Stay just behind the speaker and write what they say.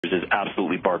is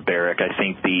absolutely barbaric. I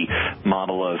think the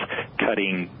model of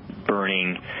cutting,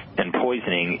 burning, and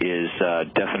poisoning is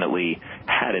definitely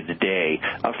had its day.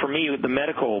 For me, the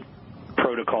medical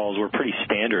protocols were pretty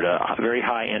standard. Very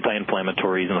high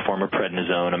anti-inflammatories in the form of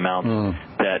prednisone, amounts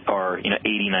that are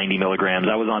 80, 90 milligrams.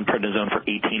 I was on prednisone for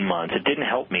 18 months. It didn't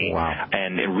help me,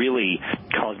 and it really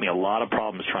caused me a lot of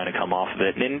problems trying to come off of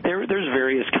it. And there's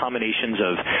various combinations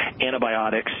of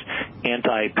antibiotics,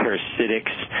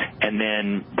 anti-parasitics, and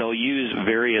then they'll use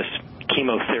various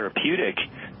chemotherapeutic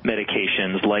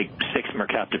medications like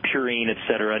 6-mercaptopurine, et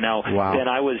cetera. Now, then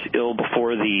I was ill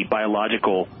before the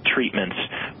biological treatments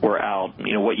were out,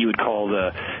 what you would call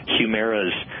the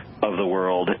Humiras of the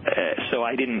world. So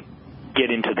I didn't get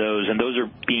into those, and those are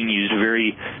being used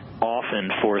very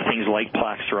often for things like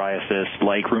plaque psoriasis,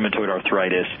 like rheumatoid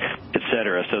arthritis, et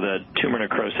cetera. So the tumor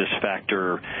necrosis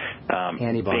factor,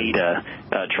 beta,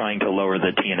 trying to lower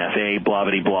the TNF-A,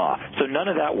 blah-blah-blah. So none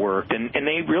of that worked, and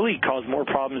they really caused more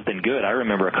problems than good. I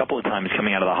remember a couple of times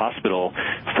coming out of the hospital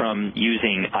from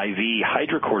using IV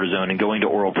hydrocortisone and going to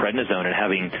oral prednisone and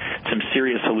having some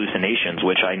serious hallucinations,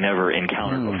 which I never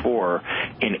encountered before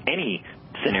in any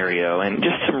scenario, and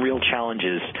just some real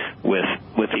challenges with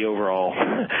the overall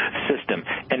system.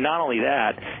 And not only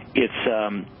that,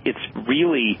 it's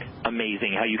really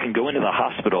amazing how you can go into the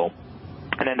hospital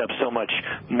and end up so much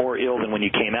more ill than when you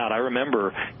came out. I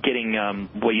remember getting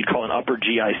what you'd call an upper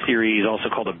GI series, also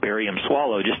called a barium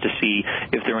swallow, just to see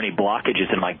if there were any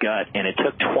blockages in my gut, and it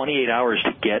took 28 hours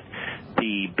to get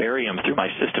the barium through my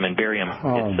system, and barium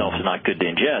itself is not good to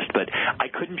ingest, but I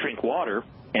couldn't drink water,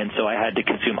 and so I had to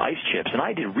consume ice chips. And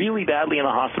I did really badly in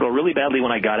the hospital, really badly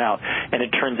when I got out. And it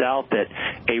turns out that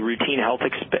a routine health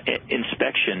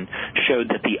inspection showed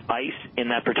that the ice in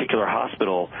that particular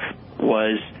hospital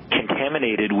was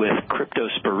contaminated with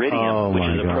cryptosporidium, which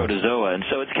is a protozoa. And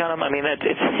so it's kind of,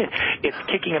 it's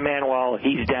kicking a man while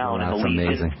he's down in the lead.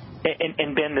 Amazing.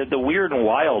 And Ben, the weird and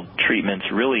wild treatments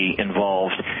really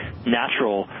involved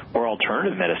natural or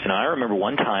alternative medicine. I remember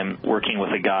one time working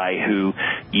with a guy who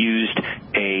used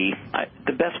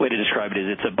the best way to describe it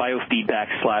is it's a biofeedback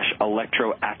 /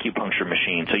 electroacupuncture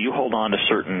machine. So you hold on to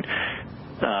certain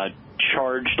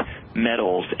charged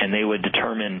metals, and they would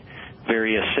determine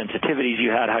various sensitivities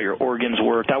you had, how your organs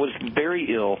worked. I was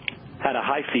very ill, had a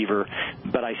high fever,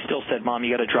 but I still said, Mom,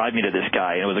 you got to drive me to this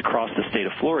guy. And it was across the state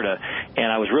of Florida,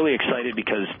 and I was really excited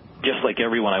because just like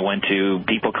everyone I went to,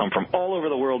 people come from all over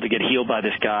the world to get healed by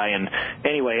this guy. And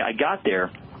anyway, I got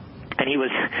there, and he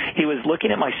was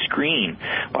looking at my screen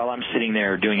while I'm sitting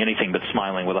there doing anything but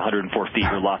smiling with 104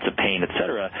 fever, lots of pain,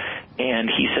 etc. And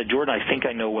he said, Jordan, I think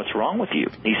I know what's wrong with you.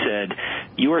 He said,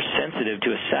 you are sensitive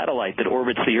to a satellite that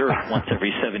orbits the Earth once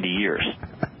every 70 years.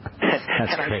 That's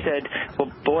and great. I said,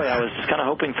 well, boy, I was kind of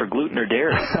hoping for gluten or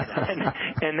dairy.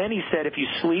 And then he said, if you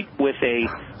sleep with a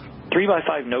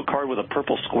 3x5 note card with a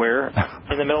purple square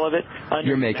in the middle of it,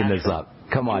 you're making this up.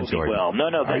 Come on, Jordan. Well,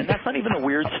 no, that's not even the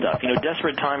weird stuff.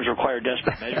 Desperate times require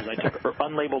desperate measures. I took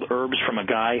unlabeled herbs from a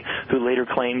guy who later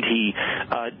claimed he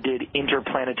did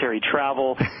interplanetary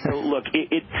travel. So look,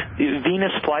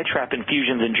 venous flytrap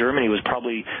infusions in Germany was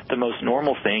probably the most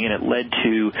normal thing, and it led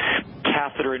to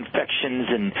catheter infections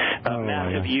and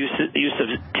massive use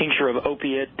of tincture of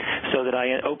opium. So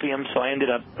I ended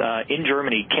up in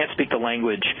Germany, can't speak the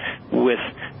language, with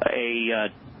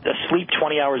sleep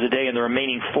 20 hours a day, and the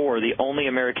remaining 4, the only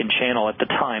American channel at the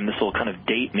time, this will kind of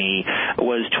date me,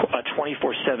 was a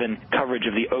 24/7 coverage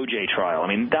of the OJ trial.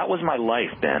 That was my life,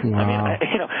 Ben. Wow.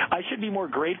 I should be more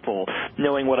grateful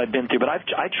knowing what I've been through, but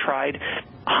I tried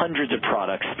hundreds of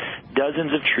products,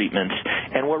 dozens of treatments,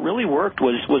 and what really worked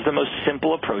was the most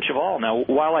simple approach of all. Now,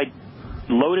 while I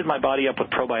loaded my body up with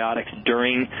probiotics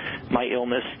during my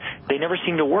illness, they never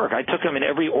seemed to work. I took them in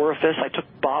every orifice. I took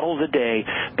bottles a day.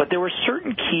 But there were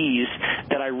certain keys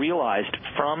that I realized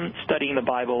from studying the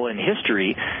Bible and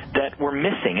history that were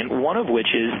missing, and one of which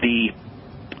is the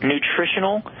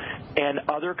nutritional and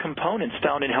other components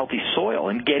found in healthy soil,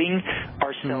 and getting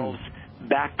ourselves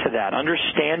back to that,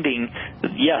 understanding,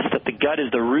 yes, that the gut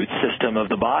is the root system of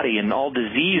the body, and all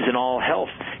disease and all health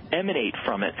emanate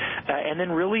from it. And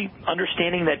then really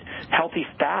understanding that healthy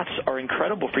fats are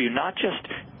incredible for you, not just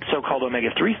so-called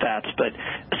omega-3 fats, but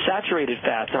saturated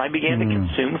fats. And I began to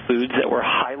consume foods that were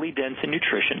highly dense in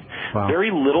nutrition,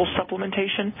 very little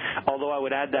supplementation, although I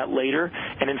would add that later.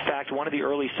 And in fact, one of the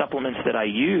early supplements that I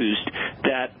used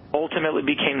that ultimately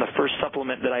became the first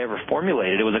supplement that I ever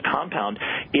formulated, it was a compound.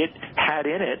 It had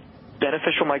in it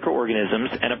beneficial microorganisms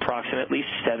and approximately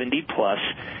 70-plus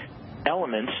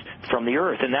elements from the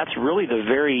earth. And that's really the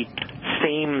very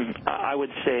same, I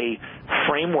would say,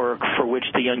 framework for which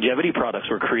the longevity products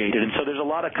were created. And so there's a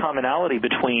lot of commonality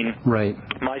between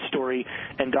my story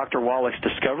and Dr. Wallach's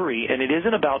discovery. And it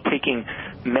isn't about taking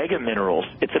mega minerals.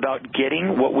 It's about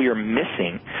getting what we are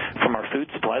missing from our food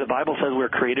supply. The Bible says we're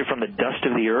created from the dust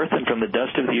of the earth, and from the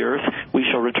dust of the earth we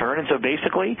shall return. And so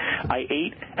basically I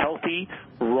ate healthy,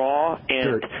 raw,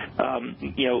 and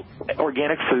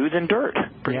organic foods and dirt.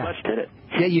 Pretty much did it.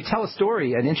 Yeah, you tell a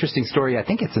story, an interesting story. I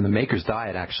think it's in The Maker's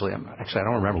Diet, actually. I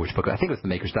don't remember which book. I think it was The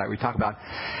Maker's Diet, where you talk about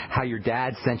how your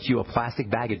dad sent you a plastic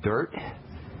bag of dirt.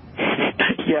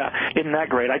 Yeah, isn't that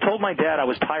great? I told my dad I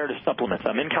was tired of supplements.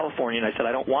 I'm in California, and I said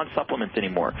I don't want supplements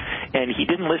anymore. And he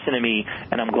didn't listen to me,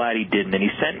 and I'm glad he didn't. And he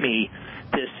sent me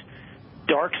this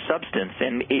dark substance,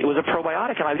 and it was a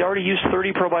probiotic, and I'd already used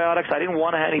 30 probiotics. I didn't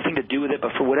want to have anything to do with it,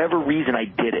 but for whatever reason I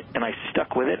did it, and I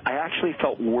stuck with it. I actually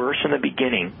felt worse in the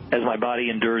beginning as my body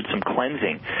endured some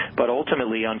cleansing, but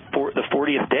ultimately on the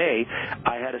 40th day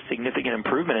I had a significant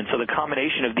improvement. And so the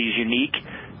combination of these unique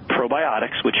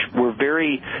probiotics, which were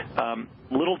very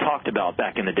little talked about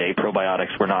back in the day,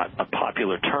 probiotics were not a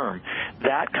popular term,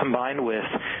 that combined with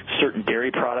certain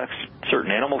dairy products,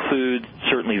 certain animal foods,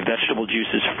 certainly vegetable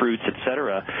juices, fruits,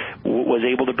 etc., was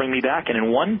able to bring me back. And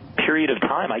in one period of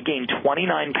time, I gained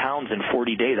 29 pounds in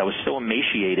 40 days. I was so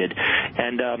emaciated.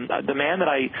 And the man that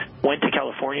I went to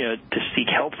California to seek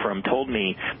help from told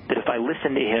me that if I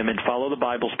listen to him and follow the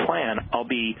Bible's plan, I'll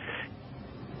be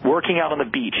working out on the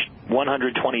beach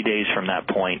 120 days from that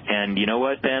point. And you know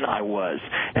what, Ben? I was.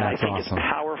 And I think it's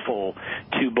powerful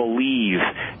to believe.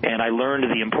 And I learned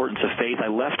the importance of faith. I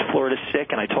left Florida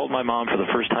sick, and I told my mom for the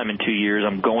first time in 2 years,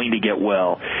 I'm going to get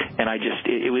well. And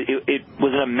it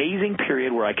was an amazing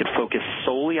period where I could focus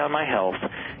solely on my health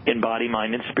in body,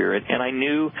 mind, and spirit. And I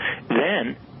knew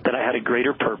then that I had a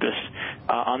greater purpose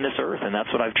on this earth. And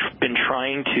that's what I've been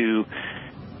trying to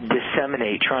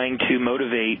disseminate, trying to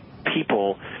motivate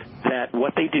people that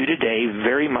what they do today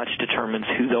very much determines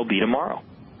who they'll be tomorrow.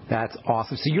 That's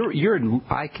awesome. So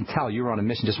I can tell you're on a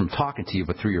mission just from talking to you,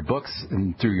 but through your books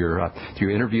and through your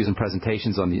interviews and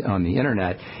presentations on the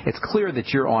internet, it's clear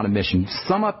that you're on a mission.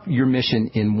 Sum up your mission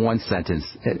in one sentence,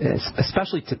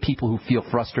 especially to people who feel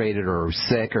frustrated or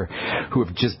sick or who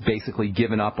have just basically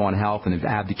given up on health and have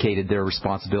abdicated their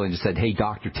responsibility and just said, hey,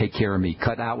 doctor, take care of me.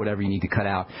 Cut out whatever you need to cut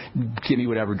out. Give me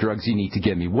whatever drugs you need to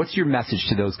give me. What's your message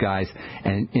to those guys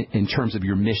and in terms of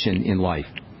your mission in life?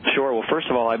 Sure. Well, first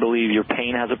of all, I believe your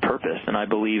pain has a purpose, and I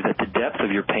believe that the depth of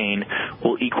your pain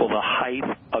will equal the height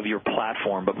of your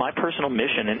platform. But my personal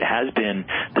mission, and it has been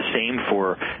the same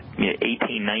for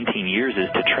 18, 19 years, is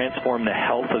to transform the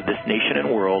health of this nation and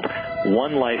world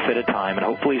one life at a time. And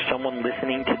hopefully someone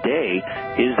listening today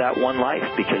is that one life,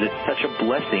 because it's such a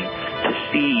blessing to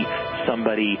see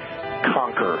somebody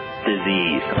conquer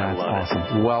disease. That's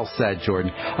awesome. Well said,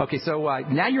 Jordan. Okay, so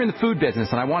now you're in the food business,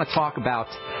 and I want to talk about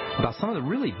some of the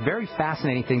really very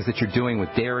fascinating things that you're doing with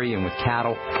dairy and with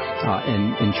cattle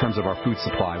in terms of our food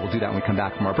supply. We'll do that when we come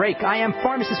back from our break. I am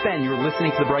Pharmacist Ben. You're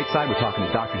listening to The Brightside. We're talking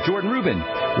to Dr. Jordan Rubin.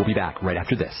 We'll be back right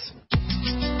after this.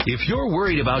 If you're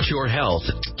worried about your health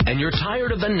and you're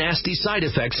tired of the nasty side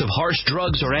effects of harsh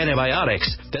drugs or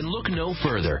antibiotics, then look no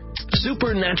further.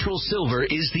 Supernatural Silver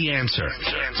is the answer.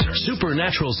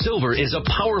 Supernatural Silver is a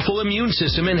powerful immune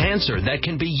system enhancer that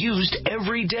can be used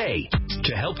every day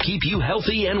to help keep you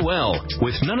healthy and well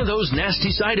with none of those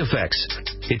nasty side effects.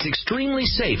 It's extremely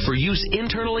safe for use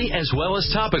internally as well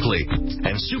as topically.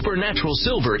 And Supernatural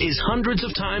Silver is hundreds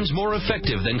of times more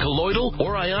effective than colloidal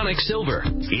or ionic silver.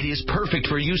 It is perfect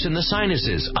for use in the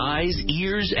sinuses, eyes,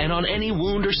 ears, and on any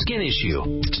wound or skin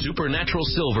issue. Supernatural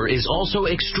Silver is also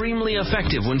extremely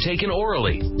effective when taken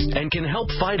orally and can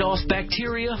help fight off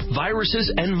bacteria,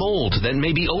 viruses, and mold that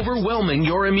may be overwhelming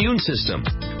your immune system.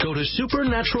 Go to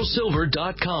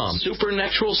supernaturalsilver.com,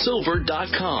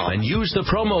 supernaturalsilver.com, and use the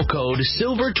promo code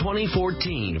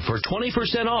SILVER2014 for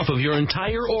 20% off of your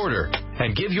entire order,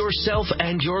 and give yourself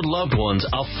and your loved ones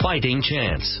a fighting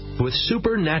chance with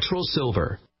Supernatural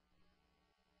Silver.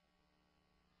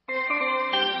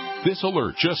 This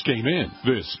alert just came in.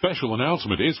 This special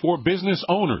announcement is for business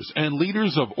owners and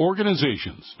leaders of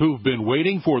organizations who've been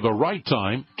waiting for the right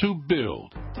time to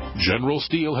build. General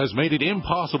Steel has made it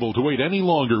impossible to wait any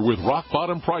longer with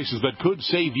rock-bottom prices that could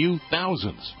save you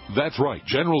thousands. That's right,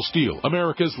 General Steel,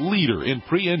 America's leader in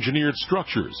pre-engineered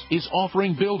structures, is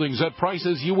offering buildings at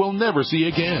prices you will never see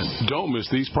again. Don't miss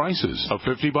these prices. A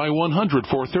 50 by 100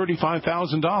 for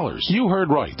 $35,000. You heard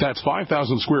right. That's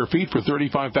 5,000 square feet for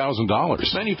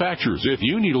 $35,000. Manufactured manufacturers. If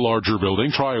you need a larger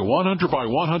building, try a 100 by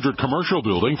 100 commercial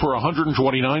building for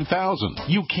 $129,000.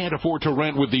 You can't afford to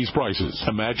rent with these prices.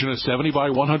 Imagine a 70 by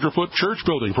 100 foot church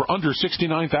building for under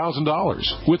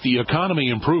 $69,000. With the economy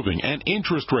improving and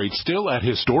interest rates still at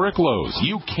historic lows,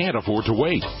 you can't afford to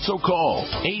wait. So call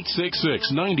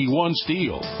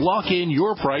 866-91-STEEL. Lock in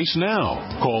your price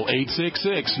now. Call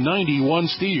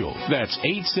 866-91-STEEL. That's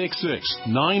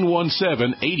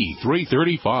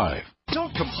 866-917-8335.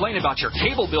 Don't complain about your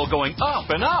cable bill going up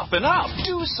and up and up.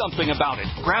 Do something about it.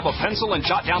 Grab a pencil and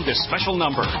jot down this special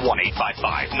number,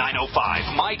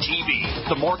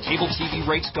 1-855-905-MY-TV. The more cable TV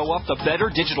rates go up, the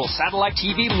better digital satellite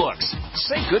TV looks.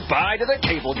 Say goodbye to the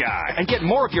cable guy and get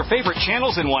more of your favorite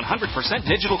channels in 100%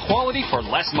 digital quality for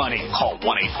less money. Call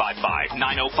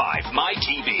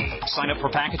 1-855-905-MY-TV. Sign up for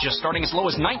packages starting as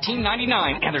low as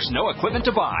 $19.99, and there's no equipment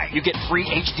to buy. You get free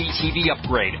HD TV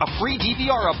upgrade, a free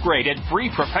DVR upgrade, and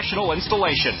free professional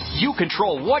installation. You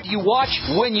control what you watch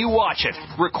when you watch it.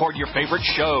 Record your favorite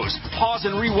shows. Pause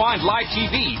and rewind live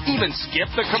TV. Even skip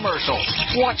the commercials.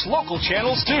 Watch local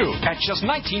channels too. At just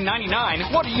 $19.99,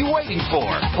 what are you waiting for?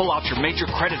 Pull out your major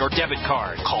credit or debit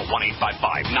card. Call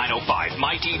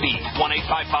 1-855-905-MY-TV.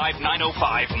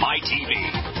 1-855-905-MY-TV.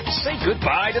 Say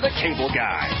goodbye to the cable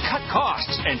guy. Cut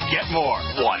costs and get more.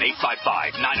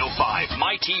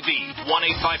 1-855-905-MY-TV.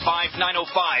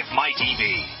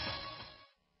 1-855-905-MY-TV.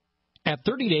 At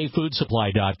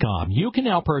 30dayfoodsupply.com, you can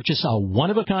now purchase a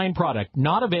one-of-a-kind product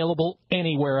not available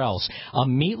anywhere else. A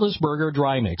meatless burger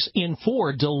dry mix in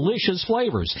 4 delicious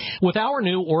flavors. With our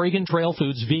new Oregon Trail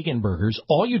Foods vegan burgers,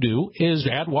 all you do is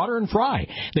add water and fry.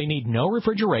 They need no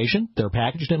refrigeration. They're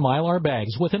packaged in Mylar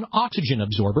bags with an oxygen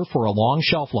absorber for a long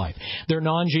shelf life. They're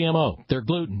non-GMO. They're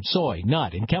gluten, soy,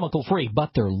 nut, and chemical-free,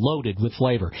 but they're loaded with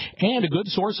flavor. And a good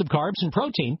source of carbs and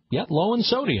protein, yet low in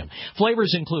sodium.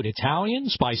 Flavors include Italian,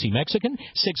 spicy Mexican,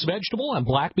 6 vegetable, and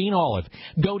black bean olive.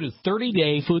 Go to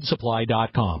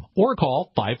 30dayfoodsupply.com or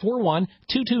call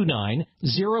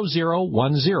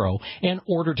 541-229-0010 and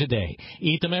order today.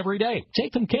 Eat them every day,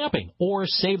 take them camping, or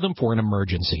save them for an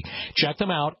emergency. Check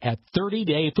them out at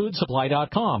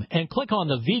 30dayfoodsupply.com and click on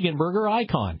the vegan burger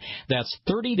icon. That's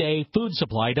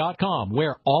 30dayfoodsupply.com,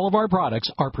 where all of our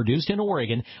products are produced in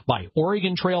Oregon by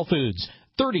Oregon Trail Foods.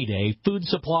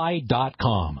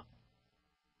 30dayfoodsupply.com.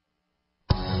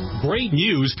 Great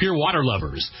news, pure water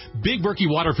lovers.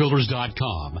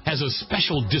 BigBerkeyWaterFilters.com has a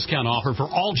special discount offer for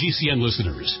all GCN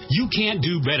listeners. You can't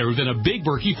do better than a Big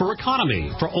Berkey for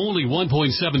economy. For only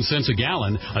 1.7 cents a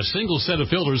gallon, a single set of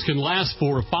filters can last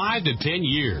for 5 to 10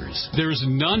 years. There's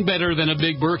none better than a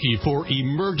Big Berkey for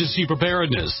emergency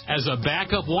preparedness as a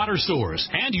backup water source.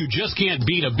 And you just can't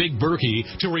beat a Big Berkey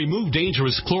to remove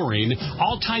dangerous chlorine,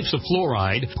 all types of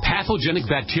fluoride, pathogenic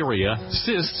bacteria,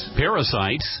 cysts,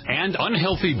 parasites, and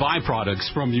unhealthy byproducts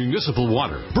from municipal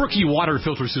water. Berkey water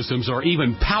filter systems are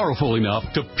even powerful enough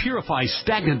to purify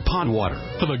stagnant pond water.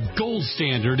 For the gold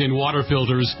standard in water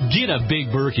filters, get a Big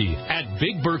Berkey at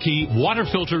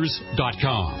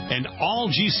BigBerkeyWaterFilters.com. And all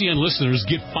GCN listeners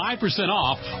get 5%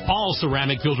 off all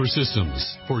ceramic filter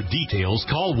systems. For details,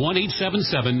 call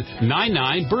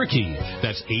 1-877-99-BERKEY.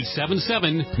 That's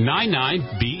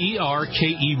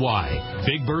 877-99-BERKEY.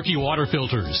 Big Berkey Water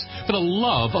Filters, for the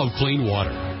love of clean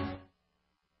water.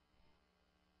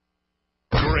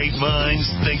 Great minds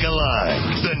think alike.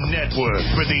 The network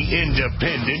for the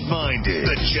independent-minded.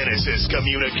 The Genesis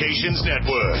Communications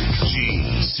Network.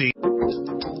 GC.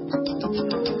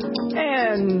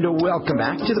 And welcome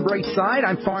back to the Brightside.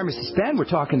 I'm Pharmacist Ben. We're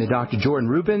talking to Dr. Jordan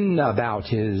Rubin about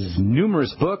his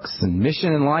numerous books and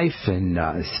mission in life and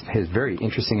his very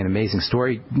interesting and amazing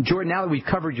story. Jordan, now that we've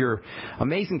covered your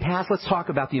amazing past, let's talk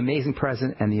about the amazing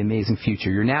present and the amazing future.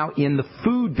 You're now in the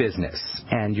food business,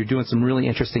 and you're doing some really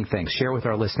interesting things. Share with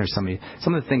our listeners some of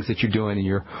the things that you're doing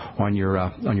on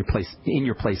your place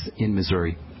in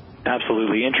Missouri.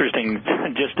 Absolutely. Interesting.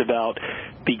 Just about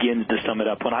begins to sum it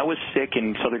up. When I was sick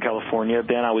in Southern California,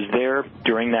 Ben, I was there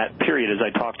during that period, as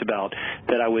I talked about,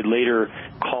 that I would later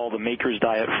call the Maker's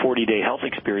Diet 40-day health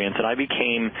experience, and I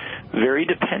became very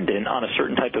dependent on a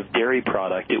certain type of dairy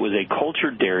product. It was a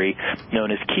cultured dairy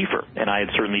known as kefir, and I had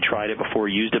certainly tried it before,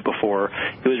 used it before.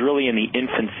 It was really in the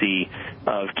infancy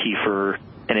of kefir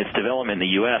and its development in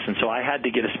the U.S., and so I had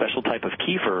to get a special type of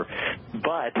kefir,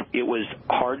 but it was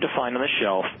hard to find on the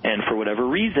shelf, and for whatever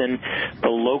reason, the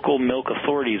local milk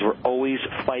authorities were always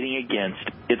fighting against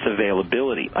its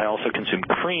availability. I also consumed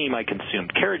cream, I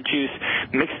consumed carrot juice,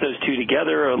 mixed those two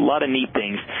together, a lot of neat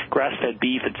things, grass-fed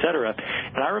beef, etc.,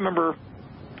 and I remember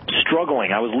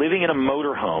struggling. I was living in a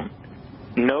motorhome,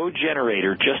 no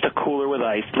generator, just a cooler with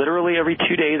ice. Literally every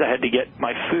 2 days I had to get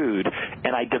my food,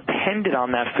 and I depended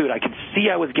on that food. I could see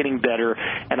I was getting better,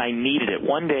 and I needed it.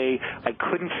 One day, I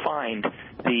couldn't find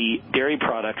the dairy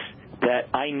products that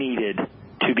I needed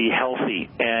to be healthy,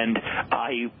 and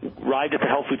I arrived at the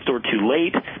health food store too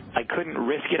late. I couldn't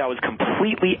risk it. I was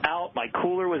completely out. My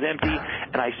cooler was empty,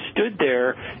 and I stood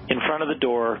there in front of the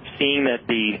door seeing that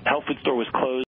the health food store was closed.